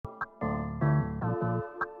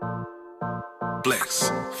Flex,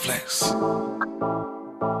 flex.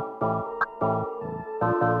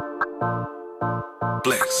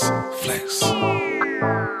 Flex, flex.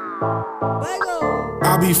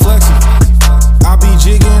 I be flexing, I be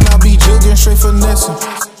jigging, I be jugging, straight finessing.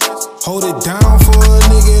 Hold it down for a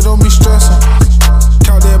nigga, don't be stressing.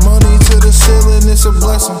 Count that money to the ceiling, it's a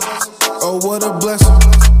blessing. Oh, what a blessing,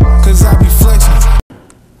 cause I be flexing.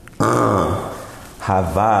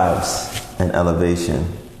 High vibes and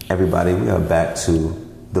elevation. Everybody, we are back to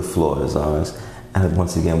The Floor Is Ours. And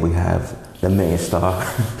once again, we have the main star,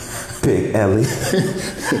 Big Ellie.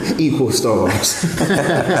 Equal stars.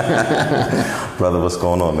 Brother, what's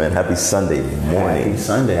going on, man? Happy Sunday morning. Happy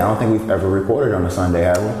Sunday. I don't think we've ever recorded on a Sunday,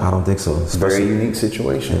 have we? I don't think so. It's a very unique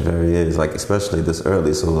situation. It very is, like especially this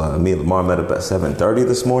early. So me and Lamar met up at 7:30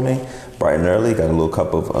 this morning, bright and early. Got a little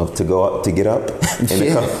cup of to go up to get up in the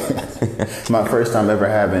cup. It's my first time ever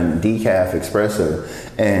having decaf espresso,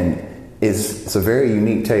 and it's a very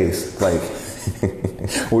unique taste. Like,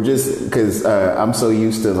 well, just because I'm so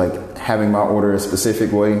used to like having my order a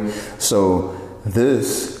specific way, so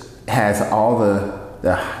this has all the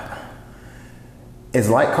it's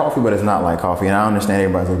like coffee, but it's not like coffee. And I understand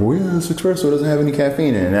everybody's like, well, yeah, it's espresso, it doesn't have any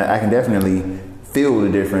caffeine in it. And I can definitely feel the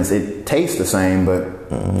difference. It tastes the same, but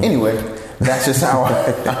anyway, that's just how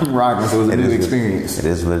I'm rocking. So it was a new experience. It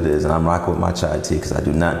is what it is. And I'm rocking with my chai tea because I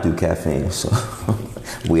do not do caffeine. So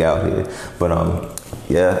we out here. But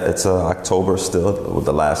yeah, it's October still,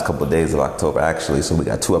 the last couple of days of October actually. So we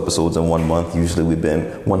got 2 episodes in 1 month. Usually we've been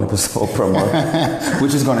 1 episode per month.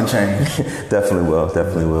 Which is going to change. Definitely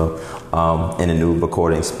will. In a new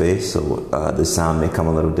recording space. So the sound may come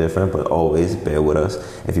a little different, but always bear with us.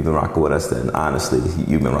 If you've been rocking with us, then honestly,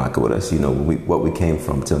 you've been rocking with us. You know what we came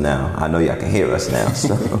from till now. I know y'all can hear us now.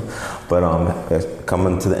 So, but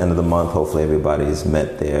coming to the end of the month, hopefully everybody's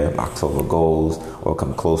met their October goals or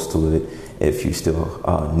come close to it. If you still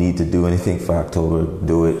need to do anything for October,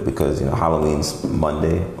 do it because Halloween's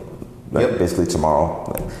Monday, basically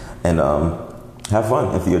tomorrow, and have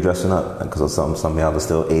fun if you're dressing up because some of y'all are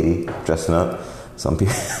still 80 dressing up. Some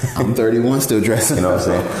people. I'm 31 still dressing. You know what I'm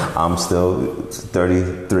saying? I'm still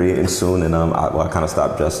 33 and soon, and I kind of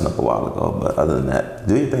stopped dressing up a while ago. But other than that,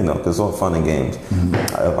 do your thing though, because it's all fun and games.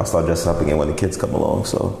 I start dressing up again when the kids come along.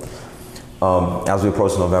 So. As we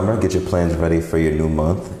approach November, get your plans ready for your new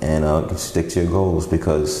month and stick to your goals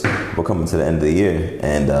because we're coming to the end of the year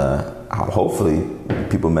and hopefully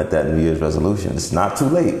people met that New Year's resolution. It's not too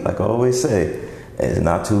late, like I always say. It's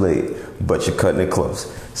not too late, but you're cutting it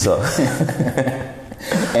close. So,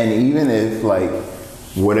 and even if like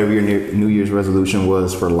whatever your New Year's resolution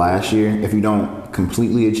was for last year, if you don't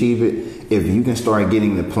completely achieve it, if you can start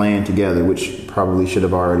getting the plan together, which probably should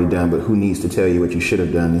have already done, but who needs to tell you what you should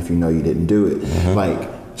have done if you know you didn't do it? Like,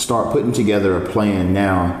 start putting together a plan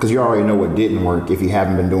now, because you already know what didn't work if you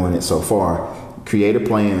haven't been doing it so far. Create a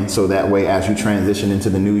plan so that way as you transition into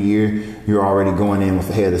the new year, you're already going in with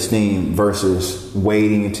a head of steam versus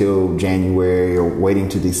waiting until January or waiting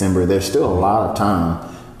to December. There's still a lot of time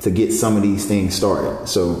to get some of these things started.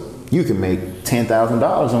 So you can make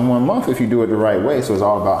 $10,000 in 1 month if you do it the right way. So it's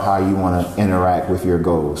all about how you want to interact with your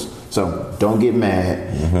goals. So don't get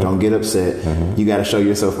mad. Don't get upset. You got to show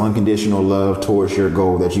yourself unconditional love towards your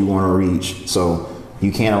goal that you want to reach. So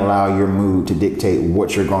you can't allow your mood to dictate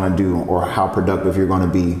what you're going to do or how productive you're going to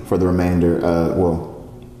be for the remainder.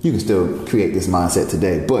 You can still create this mindset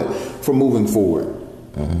today, but for moving forward.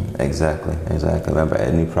 Exactly. Remember,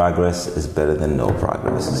 any progress is better than no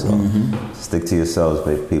progress. So stick to yourselves,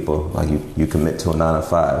 big people. Like you commit to a 9 to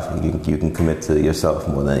 5. You can commit to yourself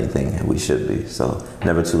more than anything, and we should be. So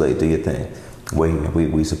never too late. Do your thing.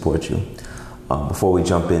 We support you. Before we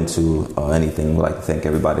jump into anything, we'd like to thank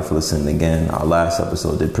everybody for listening again. Our last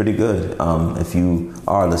episode did pretty good. If you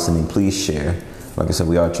are listening, please share. Like I said,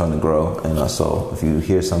 we are trying to grow, and so if you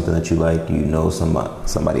hear something that you like,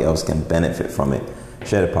 somebody else can benefit from it.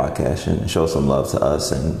 Share the podcast and show some love to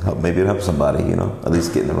us and maybe it'll help somebody, at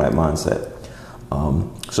least get in the right mindset.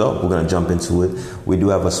 So we're going to jump into it. We do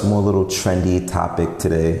have a small little trendy topic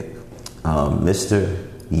today. Mr.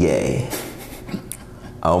 Ye.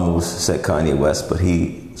 I almost said Kanye West, but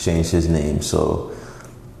he changed his name. So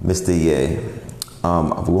Mr. Ye.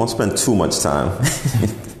 We won't spend too much time,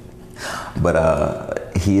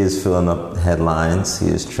 but he is filling up headlines. He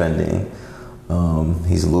is trending.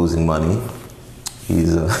 He's losing money.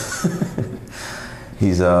 He's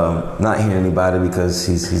not hearing anybody because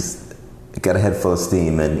he's got a head full of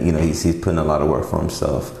steam and he's putting a lot of work for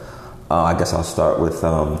himself. I guess I'll start with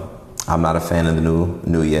I'm not a fan of the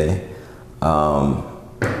new Ye.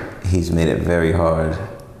 He's made it very hard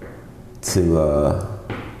to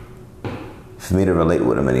for me to relate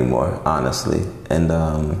with him anymore, honestly. And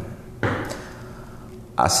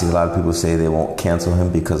I see a lot of people say they won't cancel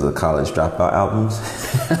him because of the College Dropout albums.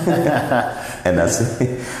 And that's,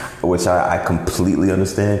 which I completely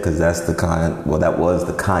understand, because that's the that was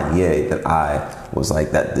the Kanye that I was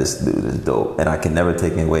like, that this dude is dope. And I can never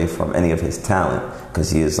take away from any of his talent,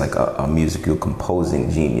 because he is like a musical composing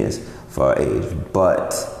genius for our age.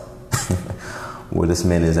 But where this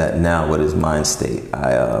man is at now with his mind state,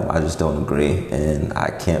 I just don't agree, and I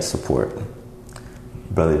can't support.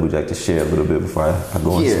 Brother, would you like to share a little bit before I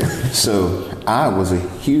go on? Yeah, so I was a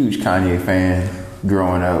huge Kanye fan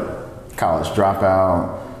growing up. College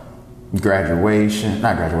Dropout, Graduation,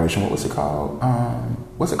 not Graduation, what was it called?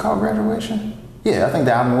 Was it called Graduation? Yeah, I think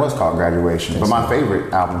the album was called Graduation. But my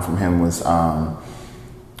favorite album from him was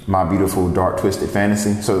My Beautiful Dark Twisted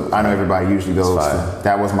Fantasy. So I know everybody usually goes to,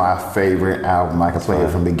 that was my favorite album. I could play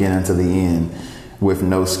it from beginning to the end with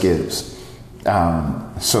no skips.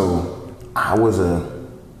 So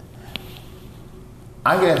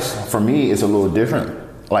I guess for me it's a little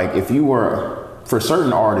different. Like if you were, for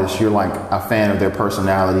certain artists, you're like a fan of their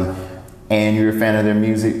personality and you're a fan of their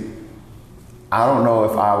music. I don't know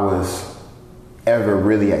if I was ever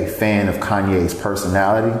really a fan of Kanye's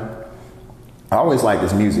personality. I always liked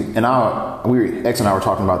his music. And X and I were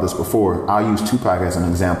talking about this before. I'll use Tupac as an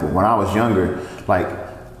example. When I was younger, like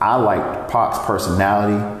I liked Pac's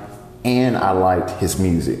personality and I liked his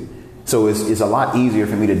music. So it's a lot easier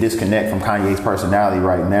for me to disconnect from Kanye's personality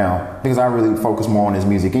right now, because I really focus more on his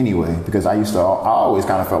music anyway, because I always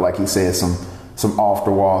kind of felt like he said some off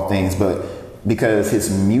the wall things, but because his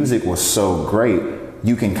music was so great,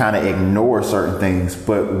 you can kind of ignore certain things.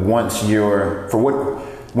 But when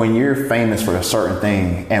you're famous for a certain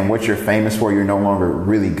thing and what you're famous for, you're no longer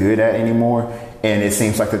really good at anymore, and it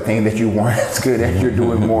seems like the thing that you weren't as good at, you're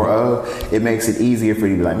doing more of, it makes it easier for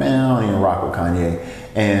you to be like, man, I don't even rock with Kanye.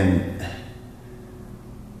 And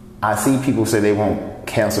I see people say they won't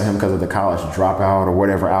cancel him because of the College Dropout or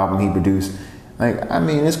whatever album he produced. Like, I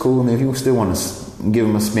mean, it's cool. I mean, if you still want to give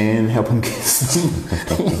him a spin, help him get some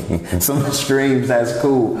streams, that's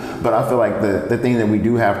cool. But I feel like the thing that we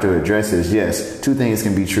do have to address is, yes, two things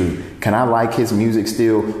can be true. Can I like his music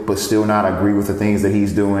still, but still not agree with the things that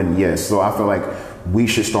he's doing? Yes. So I feel like we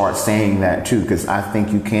should start saying that too, because I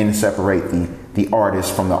think you can separate the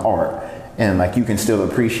artist from the art. And like you can still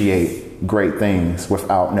appreciate great things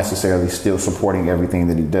without necessarily still supporting everything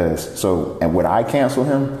that he does. So, and would I cancel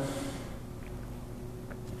him?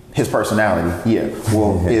 His personality, yeah.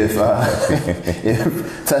 Well, if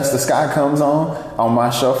Touch the Sky comes on my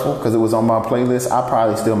shuffle, because it was on my playlist, I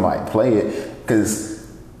probably still might play it, because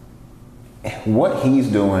what he's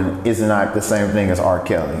doing is not the same thing as R.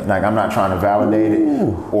 Kelly. Like, I'm not trying to validate it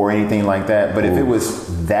or anything like that, but if it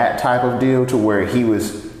was that type of deal to where he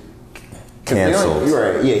was canceled,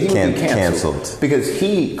 you're right, yeah, he would be canceled because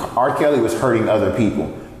R. Kelly was hurting other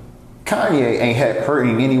people. Kanye ain't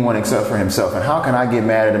hurting anyone except for himself. And how can I get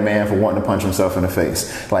mad at a man for wanting to punch himself in the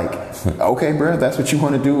face? Like, okay, bro, that's what you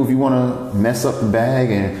want to do. If you want to mess up the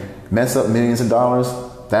bag and mess up millions of dollars,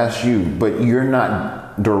 that's you. But you're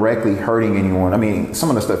not directly hurting anyone. I mean, some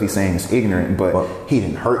of the stuff he's saying is ignorant, but he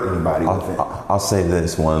didn't hurt anybody with it. I'll say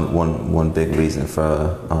this, one big reason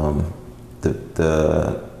for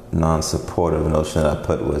the non-supportive notion that I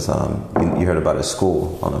put was, you heard about his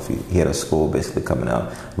school. I don't know if he had a school basically coming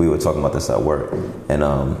out. We were talking about this at work, and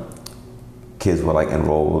kids were like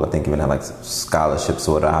enrolled. I think even had like scholarships,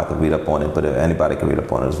 so I have to read up on it, but anybody can read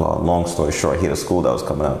up on it as well. Long story short, he had a school that was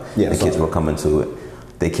coming out. Yeah, the kids were coming to it.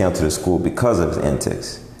 They came to the school because of his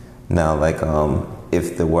antics. Now, like,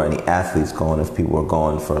 if there were any athletes going, if people were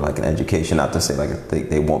going for like an education, not to say like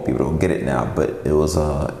they won't be able to get it now, but it was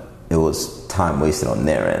time wasted on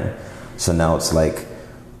their end. So now it's like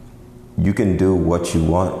you can do what you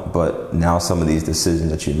want, but now some of these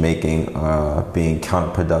decisions that you're making are being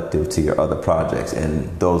counterproductive to your other projects,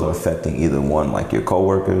 and those are affecting either one, like your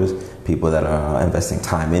coworkers, people that are investing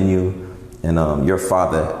time in you, and your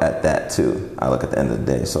father at that too. I look at the end of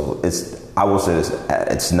the day. So I will say this,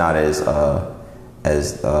 it's not as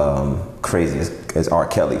crazy as R.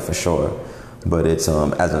 Kelly for sure, but it's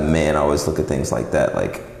as a man, I always look at things like that.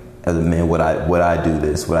 Like, as a man, would I do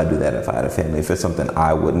this? Would I do that if I had a family? If it's something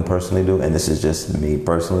I wouldn't personally do, and this is just me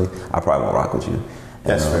personally, I probably won't rock with you.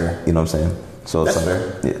 That's fair. You know what I'm saying? So that's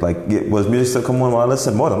fair. Like, was music still come on while I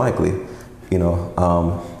listen? More than likely. You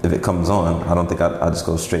know, if it comes on, I don't think I'll just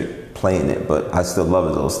go straight playing it, but I still love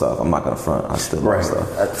his old stuff. I'm not gonna front. I still love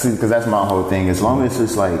stuff. See, because that's my whole thing. As long as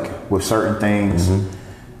it's like with certain things,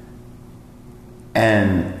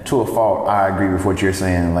 and to a fault, I agree with what you're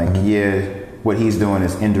saying. Like, yeah, what he's doing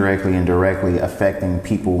is indirectly and directly affecting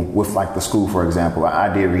people with like the school, for example.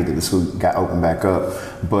 I did read that the school got opened back up,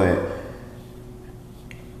 but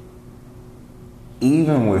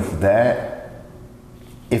even with that,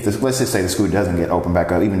 if let's just say the school doesn't get opened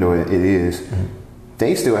back up, even though it is,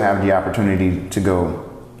 they still have the opportunity to go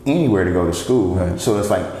anywhere to go to school. Right. So it's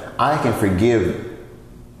like, I can forgive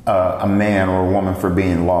a man or a woman for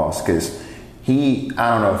being lost, because I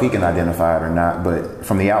don't know if he can identify it or not, but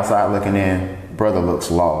from the outside looking in, brother looks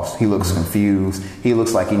lost. He looks confused. He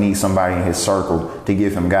looks like he needs somebody in his circle to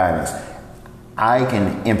give him guidance. I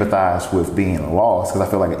can empathize with being lost, because I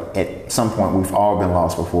feel like at some point we've all been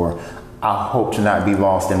lost before. I hope to not be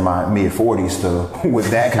lost in my mid-40s though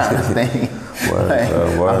with that kind of thing.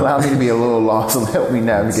 Allow me to be a little lost and help me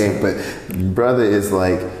navigate. But brother is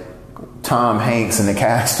like Tom Hanks in The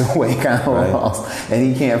Castaway, kind of lost, and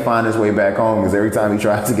he can't find his way back home because every time he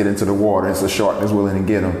tries to get into the water, it's a shark that's willing to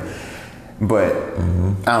get him. But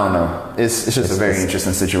I don't know. It's just a very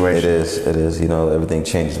interesting situation. It is. You know, everything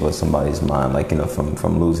changes with somebody's mind. Like, you know,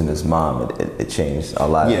 from losing his mom, it changed a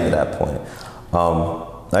lot at that point.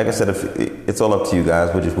 Like I said, it's all up to you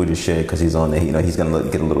guys. We just share because he's on there. You know, he's gonna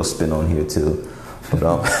get a little spin on here too.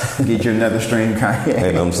 But get you another stream, Kanye. You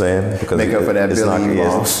know what I'm saying? Because make up for that billion you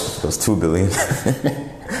lost. Those $2 billion.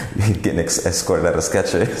 You're getting escorted out of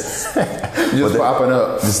Skechers. Just popping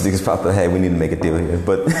up. Just niggas popping. Hey, we need to make a deal here.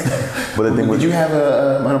 But the thing. Did you have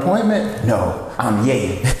an appointment? No, I'm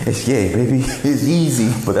Ye. It's Ye, baby. It's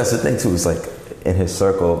easy. But that's the thing too. It's like in his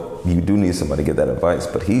circle, you do need somebody to get that advice.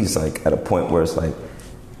 But he's like at a point where it's like,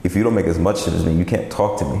 if you don't make as much as me, you can't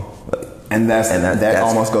talk to me. Like, and that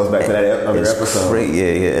almost goes back to that other episode. Great.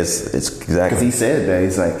 Yeah, it's exactly. Because he said that.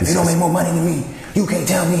 He's like, if you don't make more money than me, you can't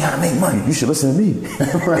tell me how to make money. You should listen to me.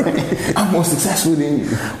 Right? I'm more successful than you.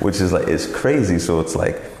 Which is like, it's crazy. So it's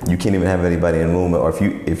like, you can't even have anybody in the room. Or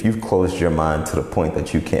if you've closed your mind to the point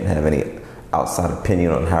that you can't have any outside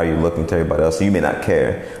opinion on how you're looking to everybody else. So you may not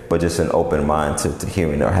care, but just an open mind to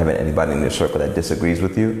hearing or having anybody in your circle that disagrees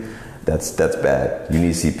with you. That's bad. You need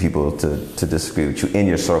to see people to disagree with you in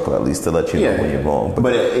your circle, at least, to let you know when you're wrong.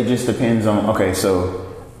 But it just depends on, okay,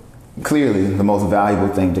 so clearly the most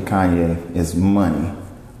valuable thing to Kanye is money.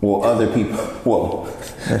 Well, other people,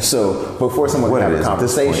 so before someone can have a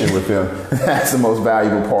conversation with him, that's the most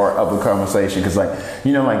valuable part of the conversation. Because, like,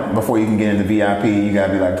 you know, like before you can get into VIP, you got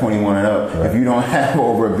to be like 21 and up. Right. If you don't have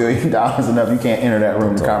over $1 billion enough, you can't enter that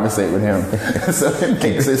room to conversate with him. So it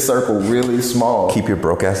makes his circle really small. Keep your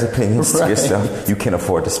broke ass opinions to yourself. You can't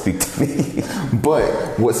afford to speak to me.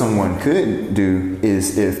 But what someone could do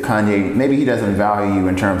is, if Kanye, maybe he doesn't value you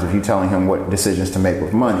in terms of you telling him what decisions to make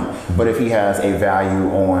with money, but if he has a value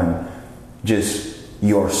on just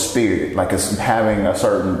your spirit, like having a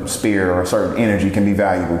certain spirit or a certain energy can be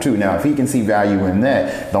valuable too. Now, if he can see value in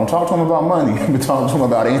that, don't talk to him about money, but talk to him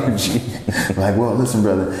about energy. Like, well, listen,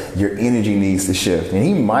 brother, your energy needs to shift. And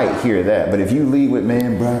he might hear that, but if you lead with,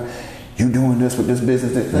 man, bro, you doing this with this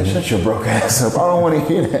business, shut your broke ass up. I don't want to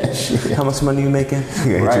hear that shit. How much money you making?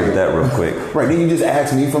 You gotta hit you with that real quick. Right, then you just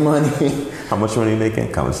ask me for money. How much money you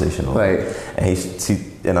making? Conversation over. Right.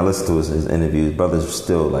 And I listened to his interviews. Brother's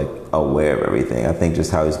still like aware of everything. I think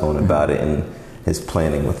just how he's going about it and his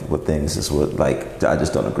planning with things is what, like, I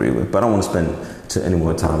just don't agree with. But I don't want to spend any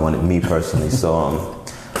more time on it, me personally. So,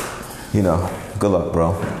 you know, good luck,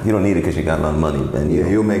 bro. You don't need it because you got a lot of money, man.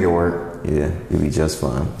 You'll make it work. Yeah, you'll be just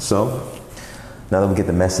fine. So, now that we get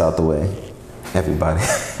the mess out the way, everybody,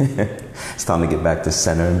 it's time to get back to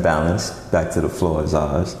center and balance. Back to the floor is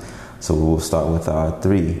ours. So we'll start with our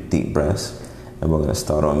 3 deep breaths. And we're going to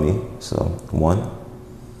start on me. So 1,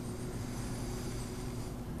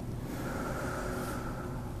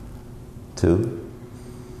 2,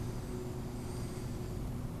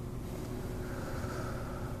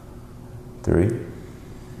 3, 4.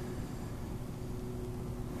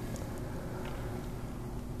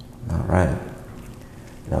 All right.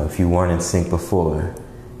 Now, if you weren't in sync before,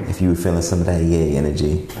 if you were feeling some of that yay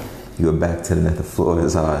energy, you are back to the floor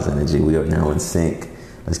is ours energy. We are now in sync.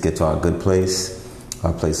 Let's get to our good place,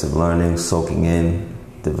 our place of learning, soaking in,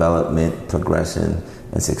 development, progression,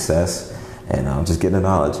 and success, and just getting the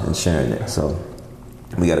knowledge and sharing it. So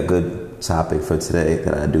we got a good topic for today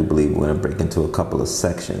that I do believe we're going to break into a couple of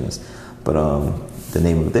sections. But the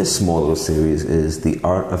name of this small little series is The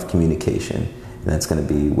Art of Communication, and that's going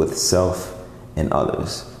to be with self and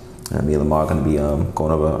others. Me and Lamar are going to be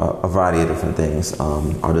going over a variety of different things.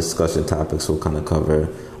 Our discussion topics will kind of cover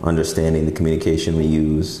understanding the communication we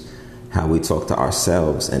use, how we talk to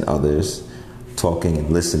ourselves and others, talking and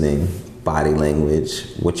listening, body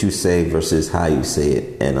language, what you say versus how you say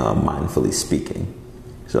it, and mindfully speaking.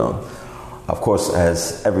 So, of course,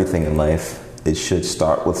 as everything in life, it should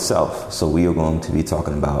start with self. So we are going to be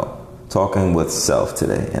talking about talking with self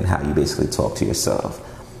today and how you basically talk to yourself.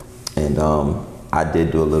 And I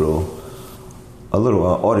did do a little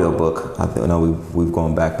audiobook. I know we've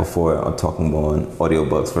gone back before on talking on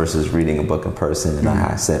audiobooks versus reading a book in person. And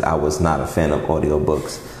I said I was not a fan of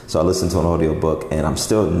audiobooks. So I listened to an audiobook, and I'm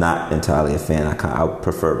still not entirely a fan. I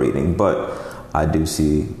prefer reading, but I do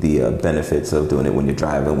see the benefits of doing it when you're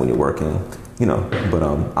driving, when you're working, but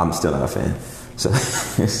I'm still not a fan. So,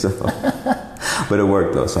 but it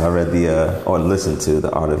worked though. So I read or listened to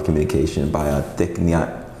The Art of Communication by Thich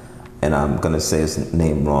Nhat, and I'm going to say his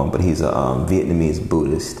name wrong, but he's a Vietnamese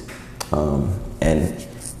Buddhist. And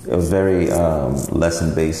it was very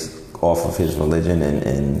lesson based off of his religion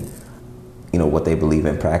and what they believe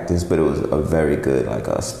in practice, but it was a very good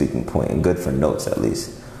speaking point and good for notes at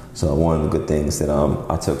least. So one of the good things that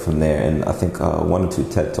I took from there, and I think one or two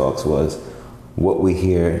TED Talks was, what we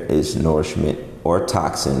hear is nourishment or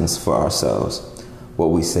toxins for ourselves. What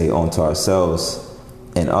we say onto ourselves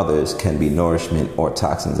and others can be nourishment or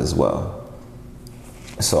toxins as well.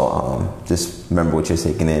 So just remember, what you're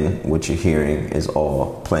taking in, what you're hearing is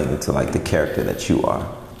all playing into the character that you are.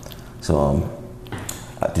 So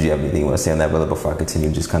did you have anything you want to say on that, brother, before I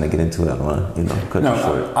continue? Just kind of get into it. I don't want to, cut you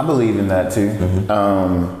short. I believe in that too. Mm-hmm.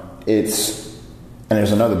 And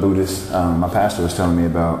there's another Buddhist, my pastor was telling me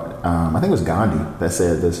about, I think it was Gandhi that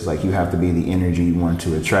said this, you have to be the energy you want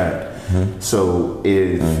to attract. Mm-hmm. So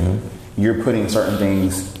if you're putting certain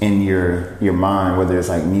things in your mind, whether it's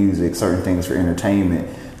music, certain things for entertainment,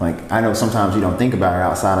 I know sometimes you don't think about it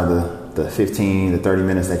outside of the 15 to 30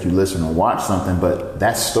 minutes that you listen or watch something, but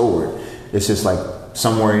that's stored. It's just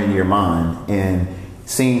somewhere in your mind, and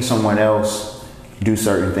seeing someone else do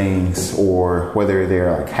certain things, or whether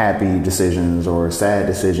they're happy decisions or sad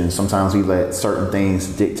decisions, sometimes we let certain things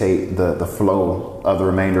dictate the flow of the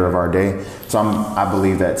remainder of our day. So I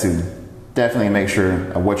believe that too. Definitely make sure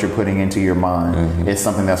what you're putting into your mind is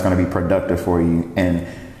something that's going to be productive for you, and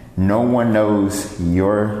no one knows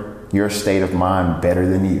your state of mind better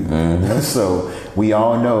than you. So we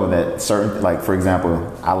all know that certain, for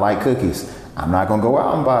example, I like cookies. I'm not going to go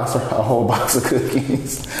out and buy a whole box of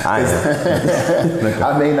cookies.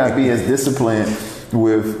 I may not be as disciplined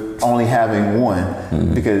with only having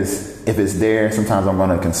one, because if it's there, sometimes I'm going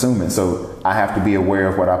to consume it. So I have to be aware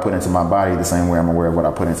of what I put into my body the same way I'm aware of what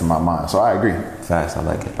I put into my mind. So I agree. Facts. I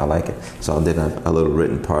like it. So I did a little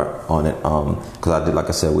written part on it, because I did, like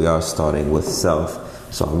I said, we are starting with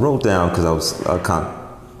self. So I wrote down, because I was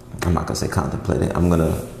I'm not going to say contemplating. I'm going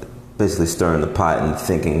to basically stirring the pot and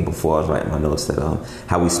thinking before I was writing my notes that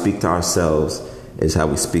how we speak to ourselves is how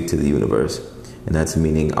we speak to the universe. And that's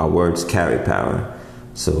meaning our words carry power.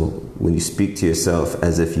 So when you speak to yourself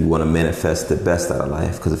as if you want to manifest the best out of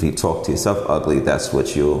life, because if you talk to yourself ugly, that's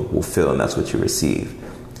what you will feel and that's what you receive.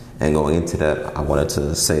 And going into that, I wanted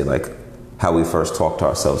to say how we first talk to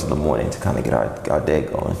ourselves in the morning to kind of get our day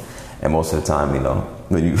going. And most of the time,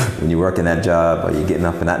 when you're working that job, or you're getting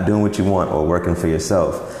up and not doing what you want, or working for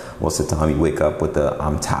yourself, most of the time you wake up with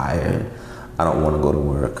I'm tired, I don't want to go to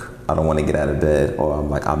work, I don't want to get out of bed, or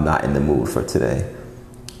I'm not in the mood for today.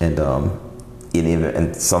 And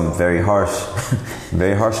in some very harsh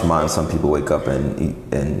minds, some people wake up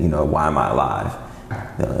and why am I alive?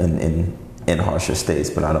 In harsher states,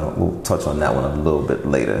 but we'll touch on that one a little bit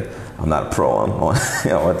later. I'm not a pro on or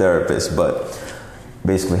a therapist, but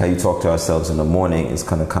basically how you talk to ourselves in the morning is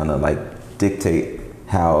kind of dictate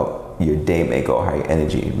how your day may go, how your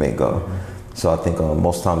energy may go. So I think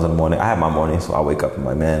most times in the morning, I have my morning, so I wake up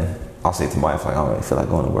and I'll say to my wife, I don't really feel like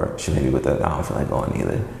going to work. She may be with that, I don't feel like going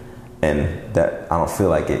either. And that, I don't feel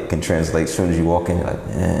like it can translate. As soon as you walk in, you're like,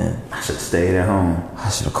 man, I should have stayed at home. I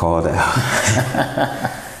should have called out.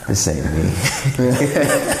 This ain't me.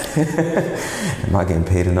 Am I getting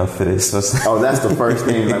paid enough for this? Oh, that's the first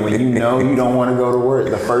thing. When you know you don't want to go to work,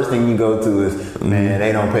 the first thing you go to is, man,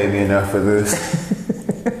 they don't pay me enough for this.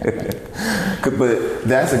 But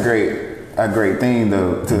that's a great thing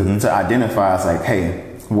though to identify. It's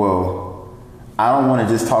hey, well, I don't want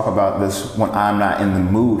to just talk about this when I'm not in the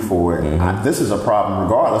mood for it. This is a problem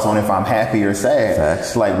regardless on if I'm happy or sad.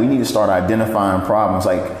 Facts. We need to start identifying problems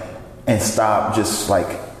and stop just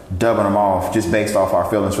dubbing them off just based off our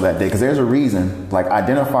feelings for that day, because there's a reason.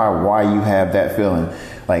 Identify why you have that feeling.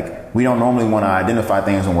 We don't normally want to identify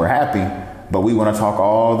things when we're happy, but we want to talk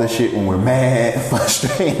all this shit when we're mad,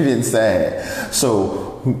 frustrated, and sad.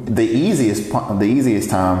 So the easiest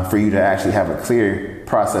time for you to actually have a clear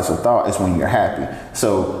process of thought is when you're happy.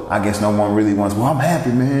 So I guess no one really wants, well, I'm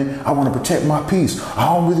happy, man. I want to protect my peace.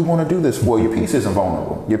 I don't really want to do this. Well, your peace isn't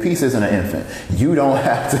vulnerable. Your peace isn't an infant. You don't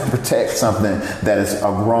have to protect something that is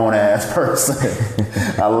a grown ass person.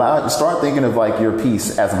 Start thinking of like your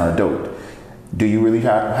peace as an adult. Do you really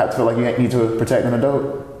have to feel like you need to protect an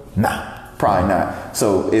adult? Nah. Probably not.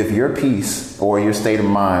 So if your peace or your state of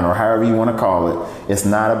mind or however you want to call it, it's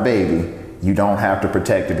not a baby, you don't have to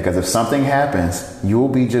protect it, because if something happens, you'll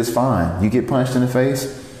be just fine. You get punched in the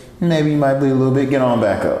face, maybe you might bleed a little bit, get on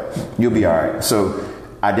back up. You'll be all right. So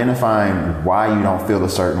identifying why you don't feel a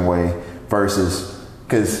certain way versus,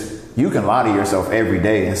 because you can lie to yourself every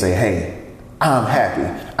day and say, hey, I'm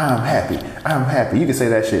happy, I'm happy, I'm happy. You can say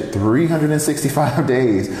that shit 365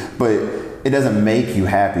 days, but it doesn't make you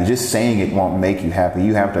happy. Just saying it won't make you happy.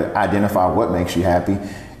 You have to identify what makes you happy.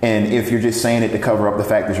 And if you're just saying it to cover up the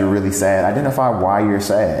fact that you're really sad, identify why you're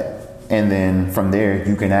sad. And then from there,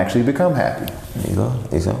 you can actually become happy. There you go.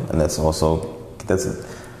 And that's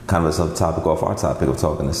kind of a subtopic off our topic of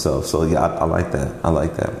talking to self. So yeah, I like that.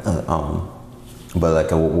 But like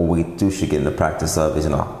what we do should get in the practice of is,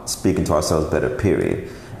 speaking to ourselves better, period,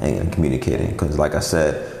 and communicating. Because like I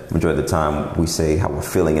said, majority of the time we say how we're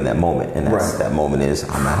feeling in that moment, and that moment is,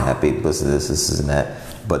 I'm not happy, this and that.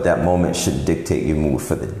 But that moment should dictate your mood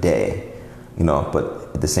for the day,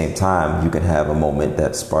 but at the same time, you can have a moment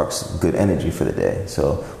that sparks good energy for the day.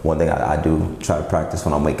 So one thing I do try to practice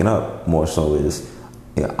when I'm waking up more so is,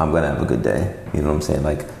 I'm gonna have a good day. You know what I'm saying?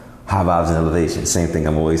 Like high vibes and elevation, same thing.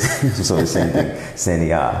 I'm always same thing,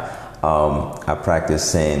 saying I practice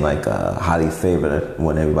saying like highly favored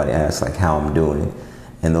when everybody asks like how I'm doing.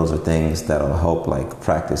 And those are things that'll help like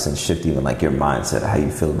practice and shift even like your mindset, how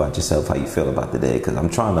you feel about yourself, how you feel about the day. Because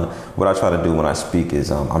what I try to do when I speak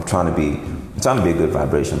is I'm trying to be a good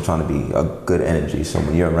vibration. I'm trying to be a good energy. So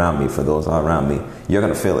when you're around me, for those around me, you're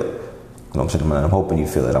gonna feel it. You know what I'm saying? I'm hoping you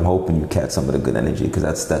feel it. I'm hoping you catch some of the good energy,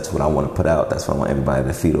 because that's what I want to put out. That's what I want everybody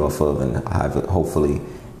to feed off of and have it hopefully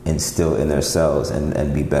instill in their cells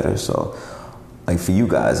and be better. So like for you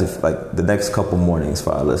guys, if like the next couple mornings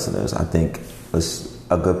for our listeners, I think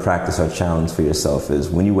a good practice or challenge for yourself is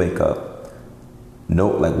when you wake up,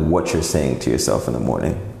 note like what you're saying to yourself in the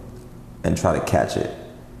morning and try to catch it.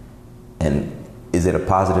 And is it a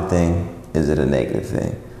positive thing? Is it a negative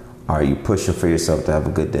thing? Are you pushing for yourself to have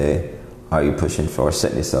a good day? Are you pushing for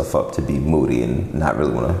setting yourself up to be moody and not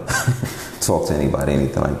really want to talk to anybody,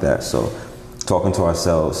 anything like that? So talking to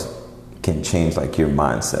ourselves can change like your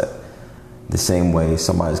mindset. The same way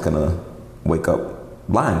somebody's gonna wake up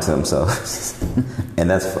lying to themselves. And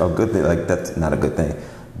that's a good thing. Like that's not a good thing.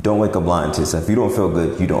 Don't wake up lying to yourself. If you don't feel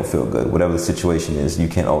good, you don't feel good. Whatever the situation is, you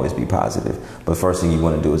can't always be positive. But first thing you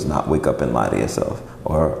want to do is not wake up and lie to yourself.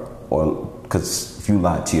 Or because if you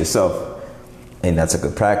lie to yourself, and that's a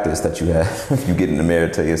good practice that you have, if you get in the mirror,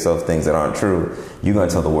 tell yourself things that aren't true, you're going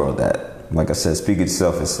to tell the world that. Like I said, speak to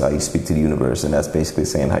yourself is how you speak to the universe, and that's basically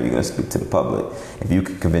saying how you're going to speak to the public. If you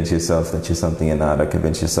can convince yourself that you're something you're not, or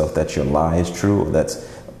convince yourself that your lie is true, or that's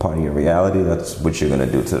part of your reality, that's what you're going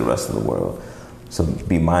to do to the rest of the world. So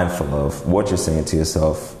be mindful of what you're saying to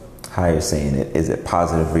yourself, how you're saying it. Is it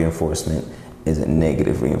positive reinforcement? Is it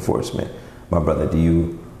negative reinforcement? My brother,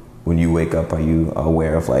 when you wake up, are you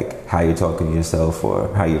aware of like how you're talking to yourself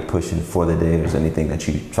or how you're pushing for the day? Or is there anything that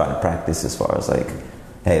you try to practice as far as like,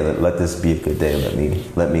 hey, let this be a good day.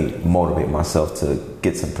 Let me motivate myself to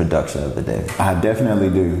get some production of the day? I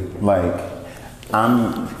definitely do. Like,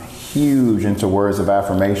 I'm huge into words of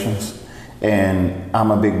affirmations, and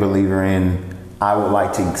I'm a big believer in I would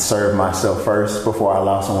like to serve myself first before I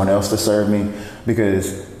allow someone else to serve me,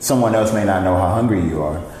 because someone else may not know how hungry you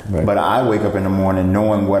are. Right. But I wake up in the morning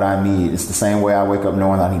knowing what I need. It's the same way I wake up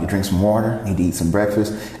knowing I need to drink some water, I need to eat some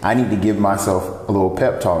breakfast. I need to give myself a little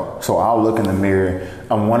pep talk. So I'll look in the mirror,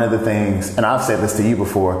 and one of the things, and I've said this to you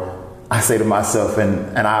before, I say to myself,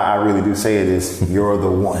 and I really do say it, is, you're the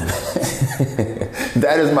one.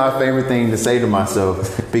 That is my favorite thing to say to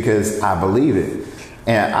myself, because I believe it.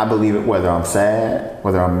 And I believe it whether I'm sad,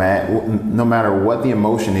 whether I'm mad, no matter what the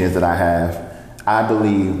emotion is that I have, I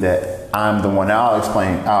believe that I'm the one. I'll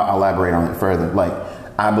elaborate on it further. Like,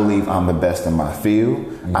 I believe I'm the best in my field.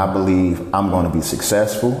 Mm-hmm. I believe I'm going to be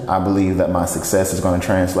successful. I believe that my success is going to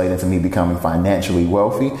translate into me becoming financially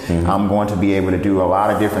wealthy. Mm-hmm. I'm going to be able to do a lot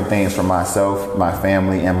of different things for myself, my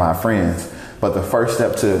family, and my friends. But the first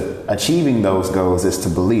step to achieving those goals is to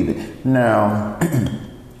believe it. Now,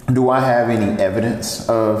 do I have any evidence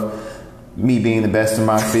of me being the best in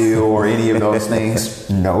my field or any of those things?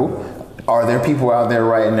 No. Are there people out there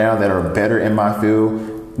right now that are better in my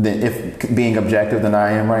field than if being objective than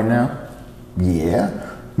I am right now. Yeah.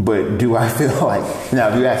 But do I feel like, now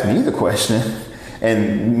if you ask me the question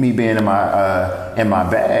and me being in my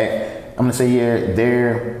bag, I'm gonna say, yeah,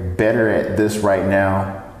 they're better at this right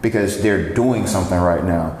now because they're doing something right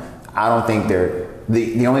now. I don't think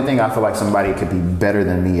the only thing I feel like somebody could be better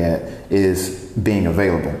than me at is being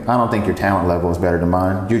available. I don't think your talent level is better than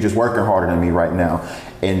mine. You're just working harder than me right now.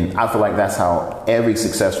 And I feel like that's how every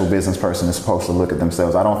successful business person is supposed to look at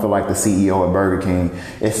themselves. I don't feel like the CEO at Burger King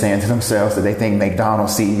is saying to themselves that they think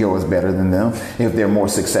McDonald's CEO is better than them if they're more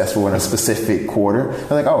successful in a specific quarter.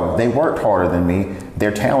 They're like, oh, they worked harder than me.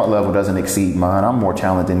 Their talent level doesn't exceed mine. I'm more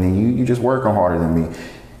talented than you. You're just working harder than me.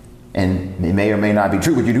 And it may or may not be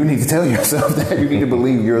true, but you do need to tell yourself that. You need to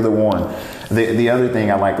believe you're the one. The other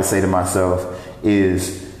thing I like to say to myself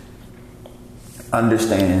is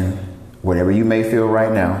understand whatever you may feel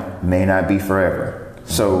right now may not be forever.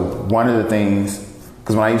 So one of the things,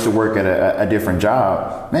 because when I used to work at a different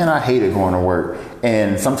job, man, I hated going to work.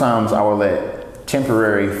 And sometimes I would let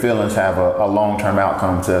temporary feelings have a long-term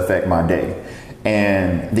outcome to affect my day.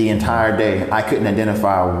 And the entire day, I couldn't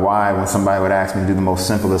identify why when somebody would ask me to do the most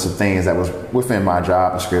simplest of things that was within my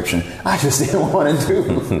job description, I just didn't want to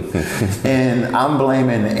do. And I'm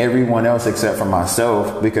blaming everyone else except for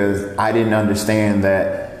myself because I didn't understand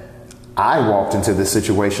that I walked into this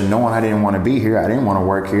situation knowing I didn't want to be here. I didn't want to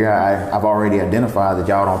work here. I've already identified that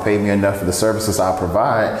y'all don't pay me enough for the services I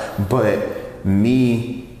provide, but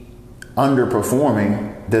me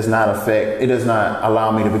underperforming does not allow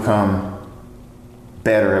me to become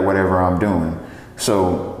better at whatever I'm doing.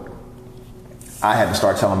 So I had to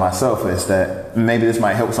start telling myself is that maybe this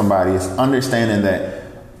might help somebody, is understanding that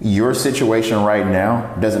your situation right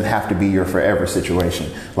now doesn't have to be your forever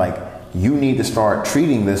situation. Like, you need to start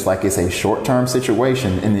treating this like it's a short-term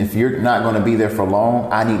situation. And if you're not going to be there for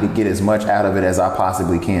long, I need to get as much out of it as I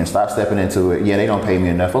possibly can. Stop stepping into it. Yeah, they don't pay me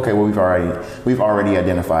enough. Okay, well, we've already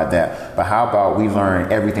identified that. But how about we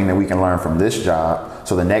learn everything that we can learn from this job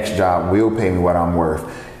so the next job will pay me what I'm worth?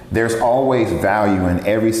 There's always value in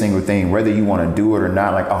every single thing, whether you want to do it or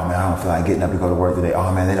not. Like, oh man, I don't feel like getting up to go to work today.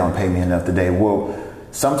 Oh man, they don't pay me enough today. Well,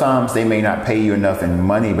 sometimes they may not pay you enough in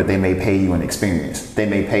money, but they may pay you in experience. They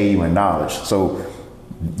may pay you in knowledge. So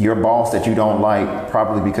your boss that you don't like,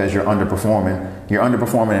 probably because you're underperforming and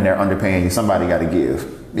they're underpaying you. Somebody got to give.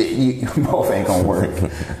 Both ain't going to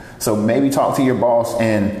work. So maybe talk to your boss,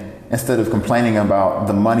 and instead of complaining about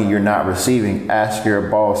the money you're not receiving, ask your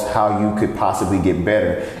boss how you could possibly get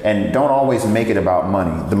better. And don't always make it about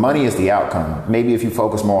money. The money is the outcome. Maybe if you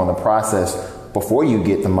focus more on the process before you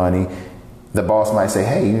get the money, the boss might say,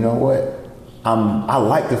 hey, you know what? I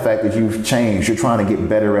like the fact that you've changed. You're trying to get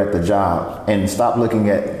better at the job, and stop looking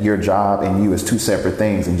at your job and you as two separate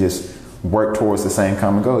things and just work towards the same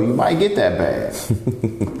common goal. You might get that bag.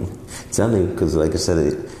 Tell me, because like I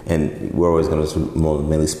said, and we're always going to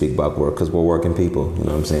mainly speak about work because we're working people, you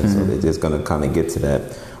know what I'm saying? Mm-hmm. So they're just going to kind of get to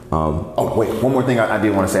that. Oh, wait, one more thing I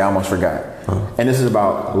did want to say. I almost forgot. And this is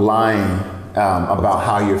about lying about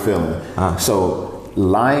how you're feeling. So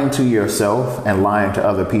lying to yourself and lying to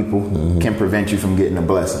other people can prevent you from getting a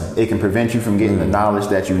blessing. It can prevent you from getting the knowledge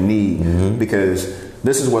that you need, because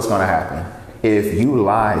this is what's going to happen. If you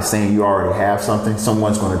lie saying you already have something,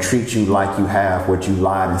 someone's going to treat you like you have what you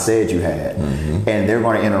lied and said you had. And they're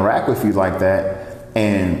going to interact with you like that.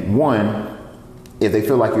 And one, if they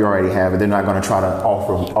feel like you already have it, they're not going to try to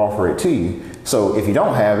offer it to you. So if you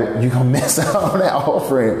don't have it, you're going to miss out on that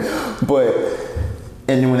offering.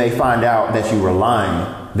 And then when they find out that you were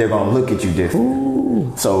lying, they're going to look at you different.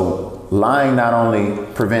 Ooh. So lying not only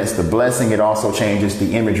prevents the blessing, it also changes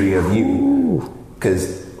the imagery of you.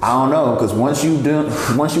 Because I don't know, because once you've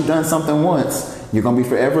done something once, you're going to be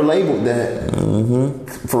forever labeled that.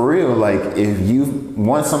 For real. Like,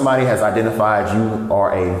 once somebody has identified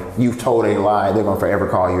you've told a lie, they're going to forever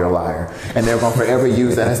call you a liar. And they're going to forever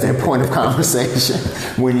use that as their point of conversation.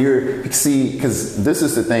 Because this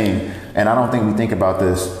is the thing, and I don't think we think about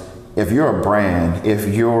this. If you're a brand,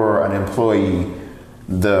 if you're an employee,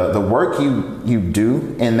 the work you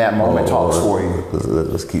do in that moment talks for you.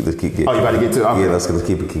 Let's keep getting. Oh, you about to get to it? Okay. Yeah, let's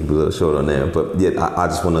keep it a little short on there. But yeah, I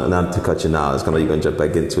just want to, not to cut your knowledge. I know you're gonna jump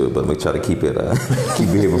back into it, but we try to keep it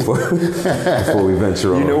here before we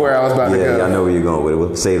venture on. You know where I was about to go. Yeah, I know where you're going with it.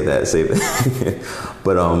 We'll save that.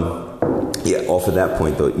 But yeah, off of that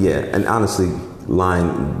point though, yeah, and honestly,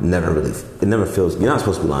 lying never feels, you're not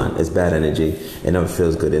supposed to be lying. It's bad energy. It never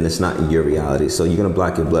feels good, and it's not your reality. So you're going to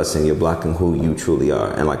block your blessing. You're blocking who you truly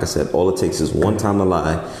are. And like I said, all it takes is one time to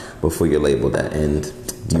lie before you're labeled that. And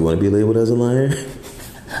do you want to be labeled as a liar?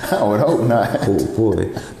 I would hope not. Oh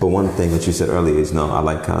boy. But one thing that you said earlier is, no, I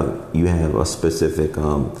like how you have a specific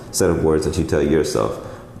set of words that you tell yourself.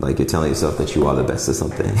 Like you're telling yourself that you are the best at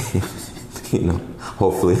something. You know,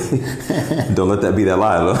 hopefully, don't let that be that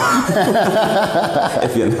lie, though.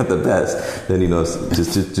 If you're not the best, then, you know,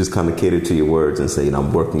 just kind of cater to your words and say, you know,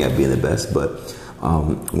 I'm working at being the best. But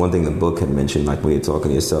one thing the book had mentioned, like when you're talking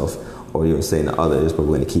to yourself or you're saying to others, but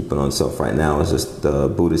we're going to keep it on self right now, is just the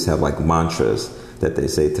Buddhists have like mantras that they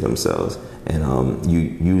say to themselves. And you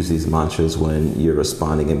use these mantras when you're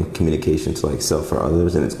responding in communication to like self or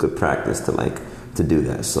others, and it's good practice to do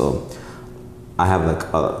that. So I have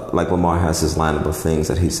like Lamar has his lineup of things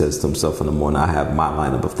that he says to himself in the morning. I have my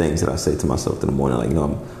lineup of things that I say to myself in the morning. Like, you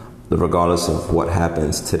know, regardless of what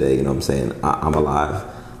happens today, you know what I'm saying, I'm alive.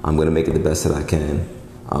 I'm going to make it the best that I can.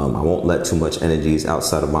 I won't let too much energies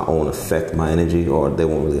outside of my own affect my energy, or they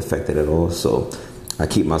won't really affect it at all. So I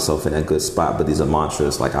keep myself in that good spot. But these are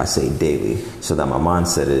mantras like I say daily, so that my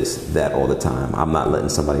mindset is that all the time. I'm not letting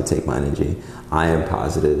somebody take my energy. I am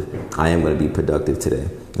positive. I am going to be productive today.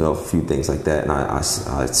 You know, a few things like that. And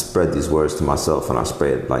I spread these words to myself, and I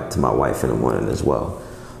spread it like to my wife in the morning as well.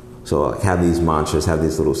 So have these mantras, have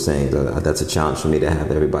these little sayings. That's a challenge for me to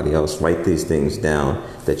have everybody else. Write these things down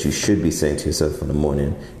that you should be saying to yourself in the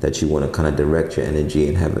morning, that you want to kind of direct your energy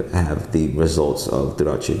and have the results of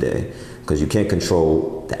throughout your day. Because you can't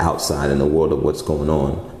control the outside and the world of what's going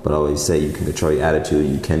on. But I always say you can control your attitude,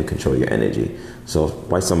 you can control your energy. So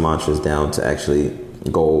write some mantras down to actually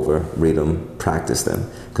go over, read them, practice them.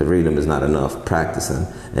 Because reading them is not enough. Practice them.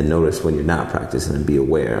 And notice when you're not practicing and be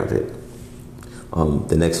aware of it.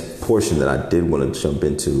 The next portion that I did want to jump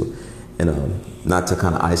into, and not to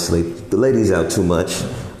kind of isolate the ladies out too much,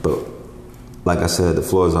 but like I said, the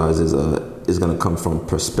floor is ours is going to come from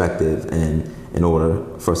perspective, and in order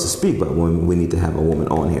for us to speak about women, we need to have a woman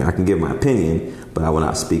on here. I can give my opinion, but I will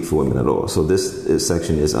not speak for women at all. So this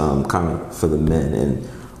section is kind of for the men, and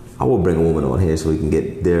I will bring a woman on here so we can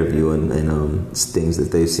get their view and things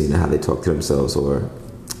that they've seen and how they talk to themselves or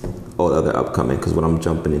all other upcoming. Because what I'm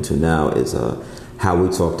jumping into now is how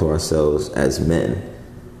we talk to ourselves as men,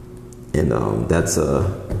 and that's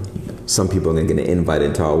some people are gonna get an invite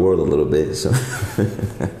into our world a little bit. So,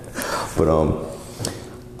 but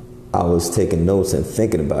I was taking notes and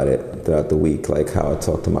thinking about it throughout the week, like how I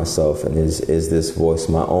talk to myself, and is this voice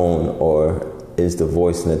my own, or is the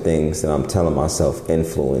voice and the things that I'm telling myself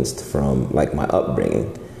influenced from like my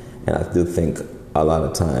upbringing? And I do think a lot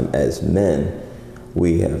of time as men,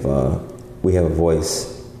 we have a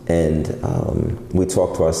voice, and we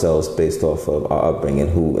talk to ourselves based off of our upbringing,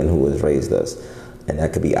 who has raised us. And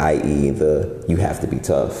that could be, i.e., the you have to be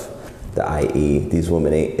tough, the i.e., these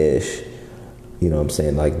women ain't ish. You know what I'm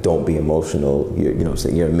saying? Like, don't be emotional. You know what I'm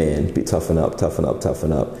saying? You're a man. Be toughen up, toughen up,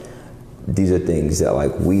 toughen up. These are things that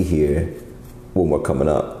like we hear when we're coming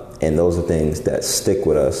up, and those are things that stick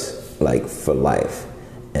with us like for life.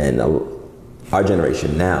 And our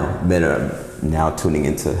generation now, men are now tuning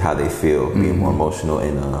into how they feel, being more emotional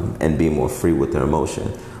and being more free with their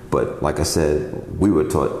emotion. But like I said, we were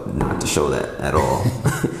taught not to show that at all,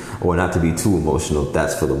 or not to be too emotional.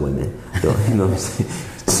 That's for the women. You know what I'm saying?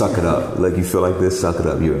 Suck it up. Like, you feel like this, suck it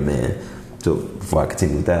up. You're a man. So before I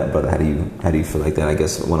continue with that, brother, how do you feel like that? I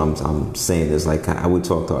guess what I'm saying is like how we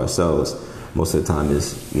talk to ourselves most of the time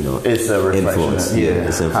is, you know, it's a reflection influence. Of,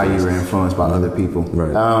 It's influence. How you were influenced by other people.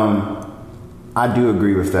 Right. I do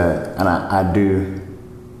agree with that, and I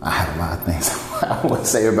have a lot of things I want to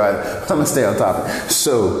say about it, but I'm going to stay on topic.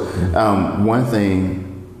 So one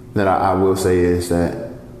thing that I will say is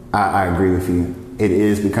that I agree with you. It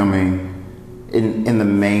is becoming, in the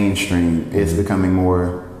mainstream, it's becoming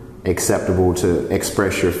more acceptable to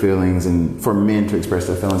express your feelings, and for men to express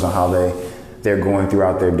their feelings on how they're going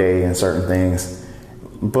throughout their day and certain things.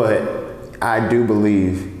 But I do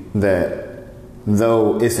believe that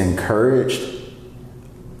though it's encouraged,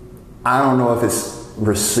 I don't know if it's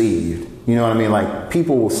received. You know what I mean? Like,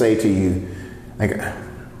 people will say to you, like,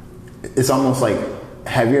 it's almost like,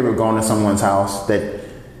 have you ever gone to someone's house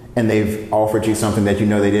and they've offered you something that you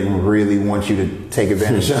know they didn't really want you to take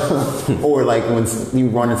advantage of? Or like when you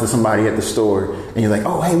run into somebody at the store and you're like,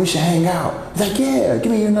 oh, hey, we should hang out. It's like, yeah,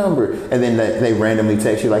 give me your number. And then they randomly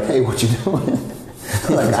text you like, hey, what you doing?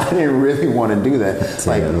 Like, I didn't really want to do that.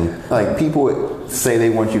 Like people say they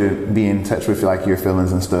want you to be in touch with like your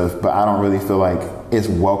feelings and stuff, but I don't really feel like it's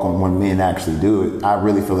welcome when men actually do it. I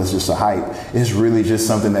really feel it's just a hype. It's really just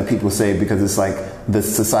something that people say because it's like the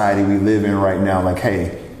society we live in right now. Like,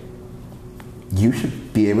 hey, you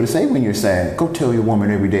should be able to say when you're sad. Go tell your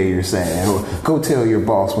woman every day you're sad, or go tell your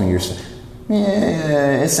boss when you're sad.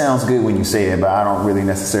 yeah, it sounds good when you say it, but I don't really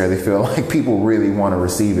necessarily feel like people really want to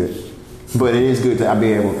receive it. But it is good to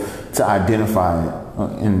be able to identify it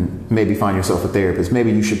and maybe find yourself a therapist.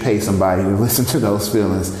 Maybe you should pay somebody to listen to those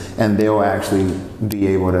feelings, and they'll actually be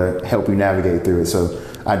able to help you navigate through it. So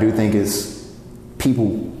I do think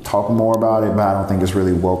people talk more about it, but I don't think it's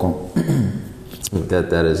really welcome.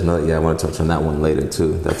 That is not. Yeah, I want to touch on that one later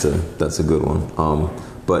too. That's a good one.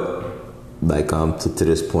 But like to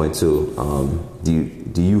this point too,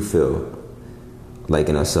 do you feel like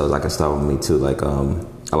in ourselves? I can start with me too. Like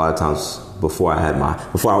a lot of times before I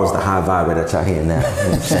was the high vibe that y'all hear now. You know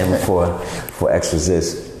what I'm saying? before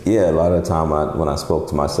Exorcist, yeah. A lot of the time when I spoke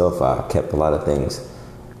to myself, I kept a lot of things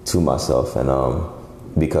to myself, and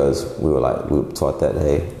because we were taught that,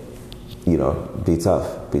 hey, you know, be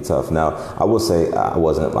tough. Now, I will say I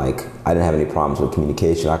didn't have any problems with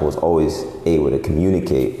communication. I was always able to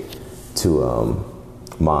communicate to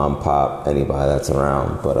mom, pop, anybody that's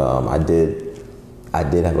around. But I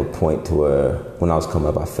did have a point to where when I was coming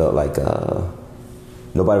up, I felt like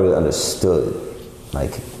nobody really understood,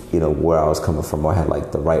 like, you know, where I was coming from. I had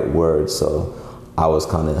like the right words, so I was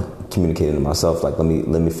kind of communicating to myself, like, let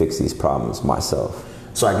me fix these problems myself.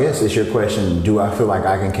 So I guess it's your question, do I feel like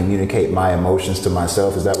I can communicate my emotions to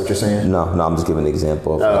myself? Is that what you're saying? No, I'm just giving an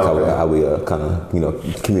example of how we kind of, you know,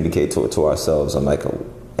 communicate to ourselves. I'm like,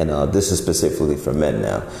 and this is specifically for men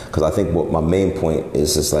now, because I think what my main point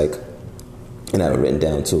is just like, and I have it written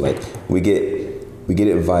down too, like we get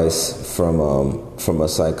advice from a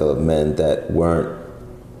cycle of men that weren't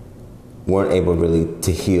able really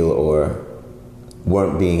to heal or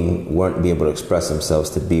weren't being able to express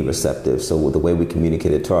themselves to be receptive. So the way we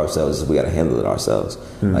communicate it to ourselves is we got to handle it ourselves,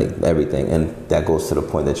 like everything. And that goes to the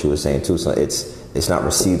point that you were saying too. So it's not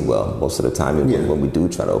received well most of the time when we do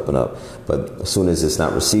try to open up. But as soon as it's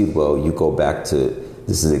not received well, you go back to,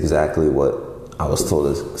 this is exactly what I was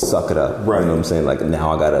told, to suck it up. Right. You know what I'm saying? Like,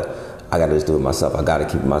 now I gotta just do it myself. I gotta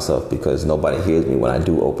keep it myself because nobody hears me when I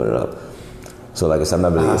do open it up. So like I said, I'm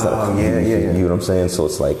not really you know what I'm saying? So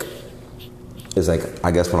it's like,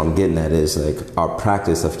 I guess what I'm getting at is like our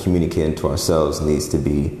practice of communicating to ourselves needs to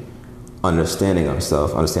be understanding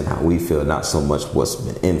ourselves, understand how we feel, not so much what's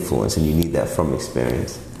been influenced, and you need that from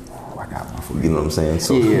experience. Oh, I got my food. You know what I'm saying?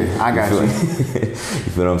 So yeah, I got you. You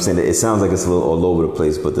feel what I'm saying? It sounds like it's a little all over the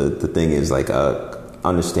place, but the thing is like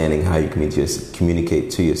understanding how you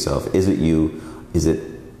communicate to yourself. Is it you? Is it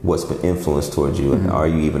what's been influenced towards you? And are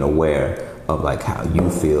you even aware of like how you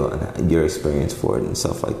feel and your experience for it and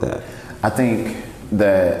stuff like that? I think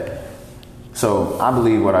that, so I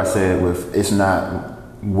believe what I said with it's not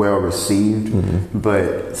well received,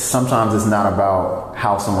 but sometimes it's not about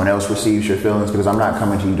how someone else receives your feelings, because I'm not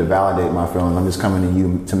coming to you to validate my feelings. I'm just coming to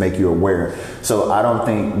you to make you aware. So I don't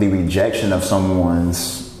think the rejection of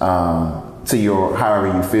someone's to your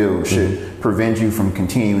however you feel should prevent you from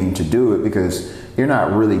continuing to do it, because you're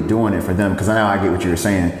not really doing it for them. Because now I get what you were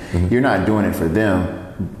saying. You're not doing it for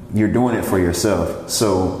them. You're doing it for yourself.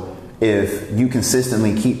 So if you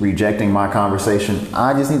consistently keep rejecting my conversation,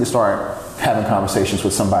 I just need to start having conversations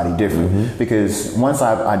with somebody different. Because once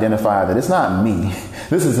I've identified that it's not me,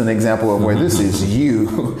 this is an example of where this is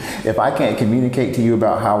you. If I can't communicate to you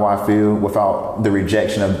about how I feel without the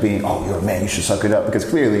rejection of being, oh, you're a man, you should suck it up. Because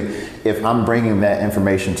clearly, if I'm bringing that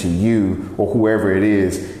information to you or whoever it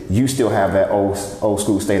is, you still have that old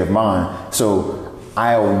school state of mind. So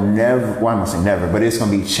I'll never, well, I'm going to say never, but it's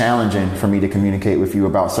going to be challenging for me to communicate with you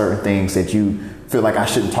about certain things that you feel like I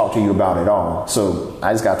shouldn't talk to you about at all. So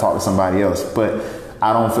I just got to talk to somebody else. But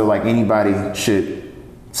I don't feel like anybody should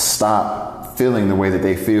stop feeling the way that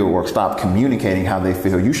they feel or stop communicating how they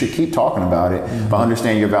feel. You should keep talking about it, but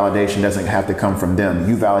understand your validation doesn't have to come from them.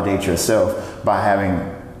 You validate yourself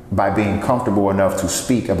by being comfortable enough to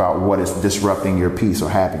speak about what is disrupting your peace or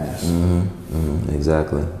happiness.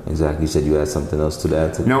 Exactly. You said you had something else to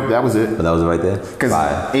add to? Nope, that was it. But that was right there?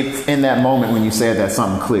 Because in that moment when you said that,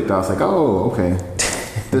 something clicked. I was like, oh, okay.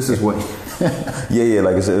 This is what... yeah,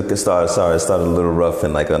 like it started a little rough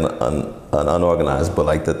and like unorganized, but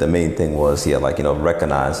like the main thing was, like, you know,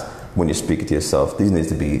 recognize when you're speaking to yourself, this needs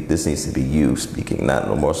to be you speaking, not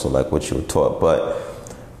no more so like what you were taught. But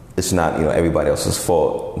it's not, you know, everybody else's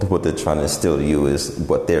fault. What they're trying to instill to you is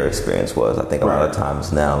what their experience was. I think a lot of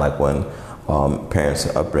times now, like when parents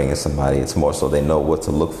are bringing somebody, it's more so they know what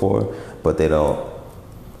to look for, but they don't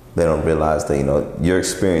realize that, you know, your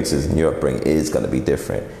experiences and your upbringing is going to be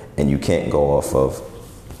different, and you can't go off of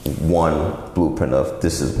one blueprint of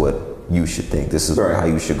this is what you should think, this is how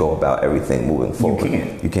you should go about everything moving forward.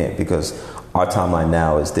 You can't, because our timeline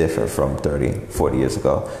now is different from 30, 40 years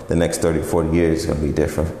ago. The next 30, 40 years is going to be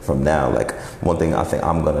different from now. Like, one thing I think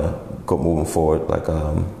I'm going to moving forward,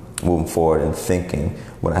 moving forward and thinking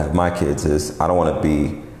when I have my kids is I don't want to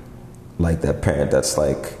be like that parent that's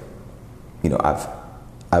like,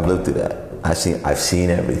 I've lived through that. I've seen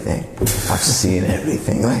everything. I've seen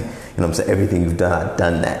everything. Like, what I'm saying? Everything you've done, I've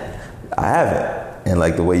done that. I haven't. And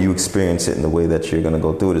like the way you experience it and the way that you're going to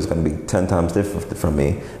go through it is going to be 10 times different from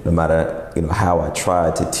me. No matter, how I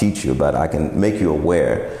try to teach you about it, I can make you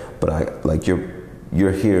aware, but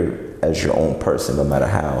you're here as your own person, no matter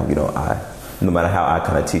how, no matter how I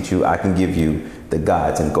kind of teach you, I can give you the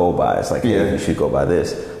guides and go by. It's like, hey, you should go by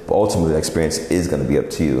this. But ultimately, the experience is going to be up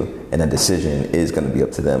to you, and that decision is going to be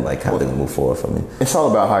up to them, like how they're going to move forward from it. It's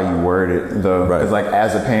all about how you word it, though. Right. Because, like,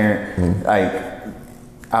 as a parent,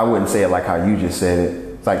 I wouldn't say it like how you just said it.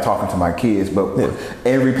 It's like talking to my kids, but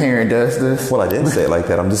every parent does this. Well, I didn't say it like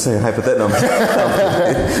that. I'm just saying hypothetically.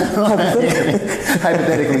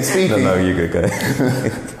 Hypothetically speaking. No, you're good, guy.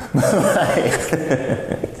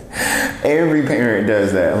 Every parent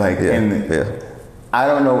does that. I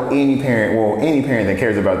don't know any parent that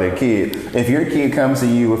cares about their kid. If your kid comes to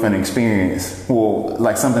you with an experience,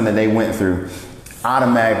 like something that they went through,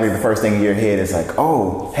 automatically the first thing in your head is like,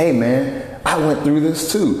 oh, hey man, I went through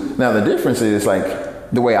this too. Now the difference is like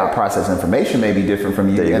the way I process information may be different from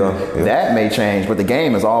you. There you go. Yeah. That may change, but the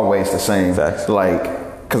game is always the same. Facts.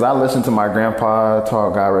 Like, cause I listen to my grandpa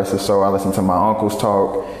talk, God rest his soul. I listen to my uncles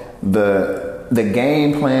talk. The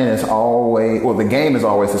game plan is always, the game is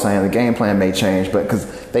always the same. The game plan may change, but because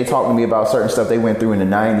they talk to me about certain stuff they went through in the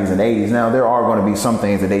 90s and 80s. Now, there are going to be some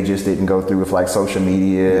things that they just didn't go through with like social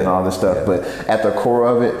media and all this stuff. Yeah. But at the core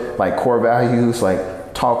of it, like core values,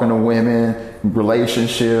 like talking to women,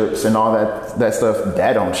 relationships and all that stuff,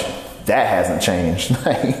 that hasn't changed.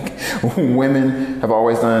 Like women have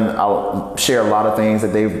always I'll share a lot of things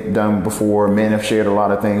that they've done before. Men have shared a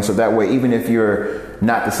lot of things. So that way, even if you're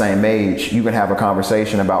not the same age, you can have a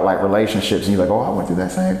conversation about like relationships and you're like, oh, I went through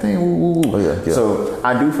that same thing. Ooh. Oh, yeah. So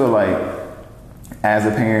I do feel like as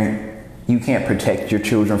a parent, you can't protect your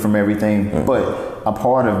children from everything, but a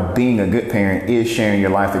part of being a good parent is sharing your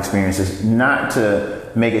life experiences, not to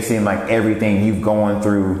make it seem like everything you've gone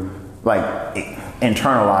through, like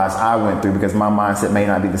internalized I went through, because my mindset may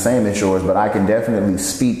not be the same as yours, but I can definitely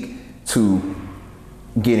speak to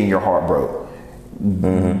getting your heart broke,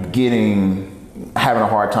 having a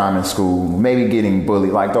hard time in school, maybe getting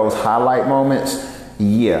bullied, like those highlight moments.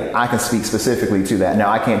 Yeah, I can speak specifically to that. Now,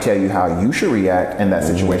 I can't tell you how you should react in that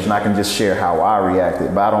situation. I can just share how I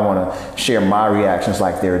reacted, but I don't want to share my reactions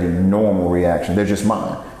like they're the normal reaction. They're just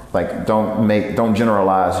mine. Like, don't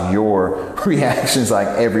generalize your reactions like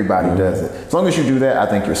everybody does it. As long as you do that, I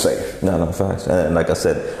think you're safe. No, facts. And like I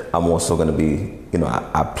said, I'm also going to be,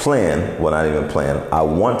 I plan, well, not even plan. I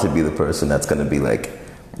want to be the person that's going to be like,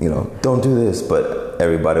 don't do this, but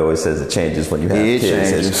everybody always says it changes when you have kids.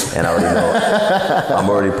 Changes. And I already know I'm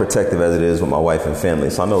already protective as it is with my wife and family.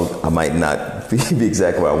 So I know I might not be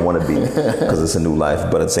exactly where I want to be because it's a new life.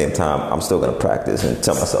 But at the same time, I'm still going to practice and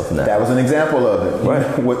tell myself now. That was an example of it.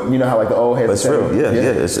 Right. You know how like the old heads. It's real. Yeah.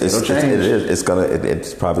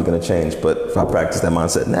 It's probably going to change. But if I practice that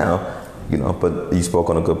mindset now, but you spoke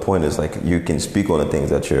on a good point. Is like you can speak on the things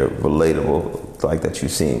that you're relatable, like that you've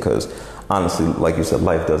seen, because honestly, like you said,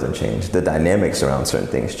 life doesn't change. The dynamics around certain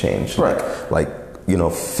things change. Right. Like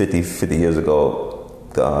 50 years ago,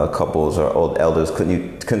 the couples or old elders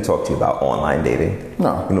couldn't talk to you about online dating.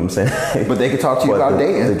 No. You know what I'm saying? But they could talk to you about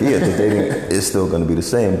dating. The dating is still going to be the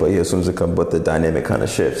same. But as soon as it comes, but the dynamic kind of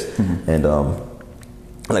shifts. Mm-hmm. And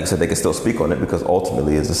like I said, they can still speak on it because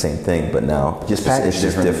ultimately it's the same thing. But now it's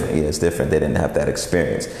just different. Yeah, it's different. They didn't have that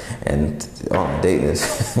experience. And dating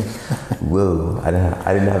is, whoa. I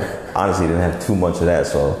didn't have too much of that.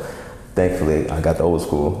 So thankfully I got the old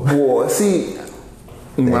school. Well, see,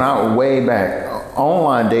 when I went way back,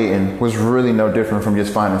 online dating was really no different from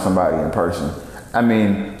just finding somebody in person. I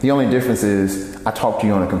mean, the only difference is I talked to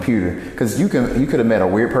you on a computer, because you could have met a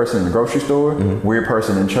weird person in the grocery store, weird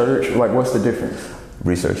person in church. Like, what's the difference?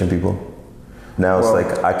 Researching people. Now it's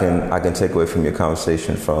like I can take away from your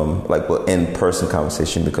conversation from in-person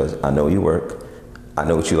conversation, because I know you work, I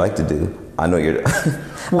know what you like to do, I know your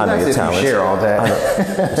I know your talents. Share all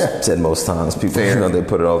that. Said most times people they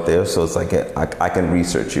put it out there, so it's like I can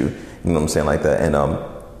research you. You know what I'm saying, like that. And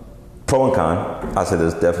pro and con, I said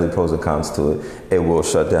there's definitely pros and cons to it. It will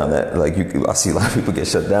shut down that I see a lot of people get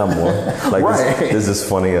shut down more. Like there's this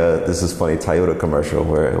funny Toyota commercial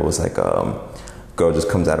where it was like girl just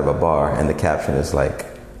comes out of a bar and the caption is like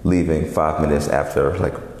leaving 5 minutes after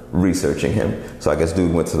like researching him. So I guess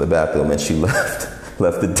dude went to the bathroom and she left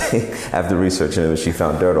the day after researching him, and she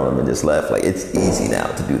found dirt on him and just left. Like, it's easy now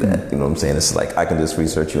to do that. You know what I'm saying? It's like I can just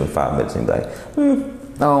research you in 5 minutes and be like,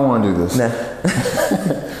 don't want to do this. Nah.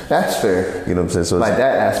 That's fair. You know what I'm saying? So Like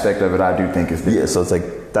that aspect of it, I do think is different. yeah, so it's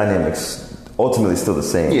like dynamics ultimately still the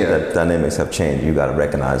same. Yeah. That dynamics have changed. You got to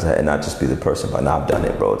recognize that and not just be the person, but now I've done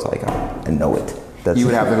it, bro. It's like, I know it. That's You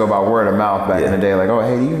would have to go by word of mouth back in Yeah. the day, like, oh,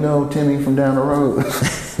 hey, do you know Timmy from down the road?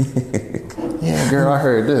 Yeah, girl, I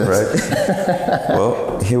heard this. Right.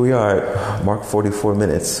 Well, here we are at mark 44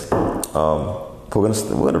 minutes. We're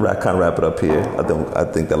gonna kind of wrap it up here. I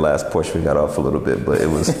think the last portion we got off a little bit, but it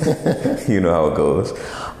was, you know how it goes.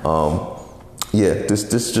 Yeah,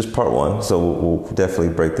 this is just part one. So we'll definitely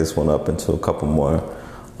break this one up into a couple more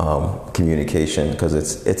communication, because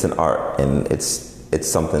it's an art and it's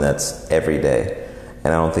something that's every day.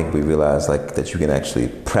 And I don't think we realize like that you can actually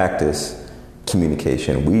practice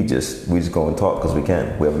communication. We just go and talk because we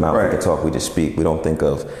can. We have a mouth, Right. we can talk, we just speak. We don't think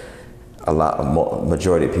of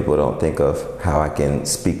majority of people don't think of how I can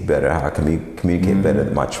speak better, how I can communicate better,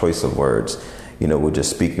 my choice of words. You know, we're just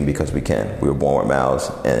speaking because we can. We were born with mouths,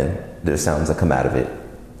 and there's sounds that come out of it,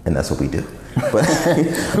 and that's what we do. But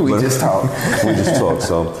We just talk. We just talk.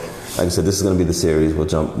 So, like I said, this is going to be the series. We'll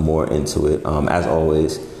jump more into it. As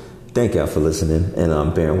always, thank y'all for listening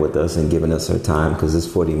and bearing with us and giving us our time, because this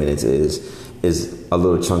 40 minutes is a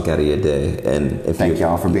little chunk out of your day. And if Thank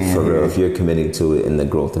y'all for being here. real, if you're committing to it and the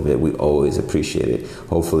growth of it, we always appreciate it.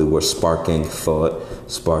 Hopefully we're sparking thought,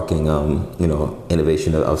 sparking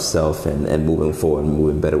innovation of self and moving forward and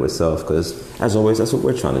moving better with self, because as always, that's what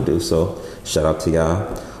we're trying to do. So shout out to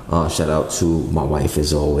y'all. Shout out to my wife,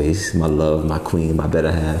 as always, my love, my queen, my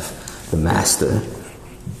better half, the master.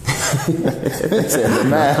 The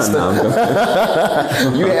master.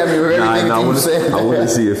 You had me with everything you said. I want to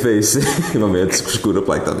see your face. My man screwed up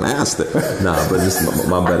like the master. Nah, but this is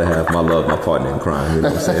my better half, my love, my partner in crime. You know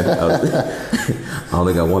what I'm saying? I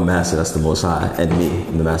only got one master, that's the Most High, and me,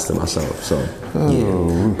 the master myself. So,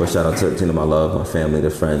 yeah. But shout out to my love, my family, the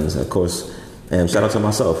friends, of course. And shout out to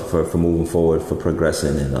myself for moving forward, for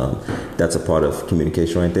progressing, and that's a part of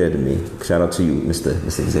communication right there to me. Shout out to you, Mr.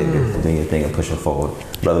 Xavier, for doing your thing and pushing forward.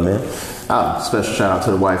 Brother man? Special shout out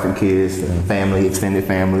to the wife and kids, the family, extended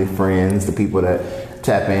family, friends, the people that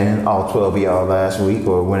tap in, all 12 of y'all last week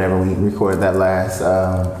or whenever we recorded that last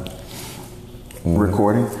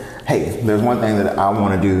recording. Hey, there's one thing that I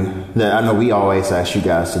want to do that I know we always ask you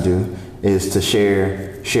guys to do, is to share,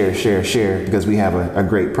 because we have a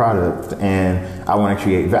great product and I want to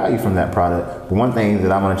create value from that product. But one thing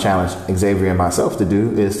that I want to challenge Xavier and myself to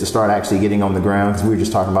do is to start actually getting on the ground, because we were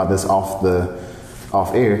just talking about this off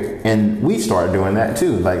air, and we started doing that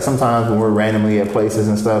too. Like sometimes when we're randomly at places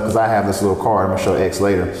and stuff, because I have this little card, I'm gonna show X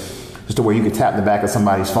later, just to where you can tap the back of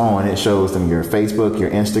somebody's phone and it shows them your Facebook,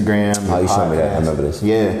 your Instagram, your Oh, you showed me that. I remember this.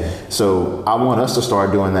 Yeah. So I want us to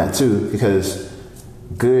start doing that too, because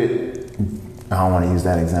I don't want to use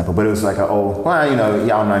that example, but it was like y'all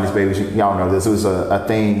 90s babies, y'all know this. It was a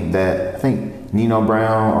thing that I think Nino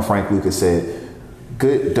Brown or Frank Lucas said,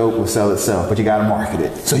 good dope will sell itself, but you got to market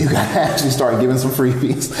it. So you got to actually start giving some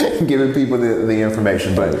freebies and giving people the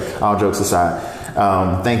information. But all jokes aside,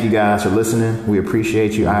 thank you guys for listening. We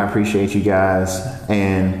appreciate you. I appreciate you guys.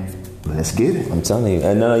 And let's get it. I'm telling you.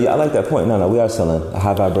 And I like that point. No, we are selling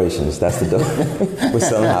high vibrations. That's the dope. We're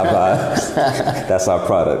selling high vibes. That's our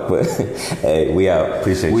product. But hey, we out.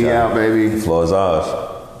 Appreciate you. We out, baby. Floor is ours.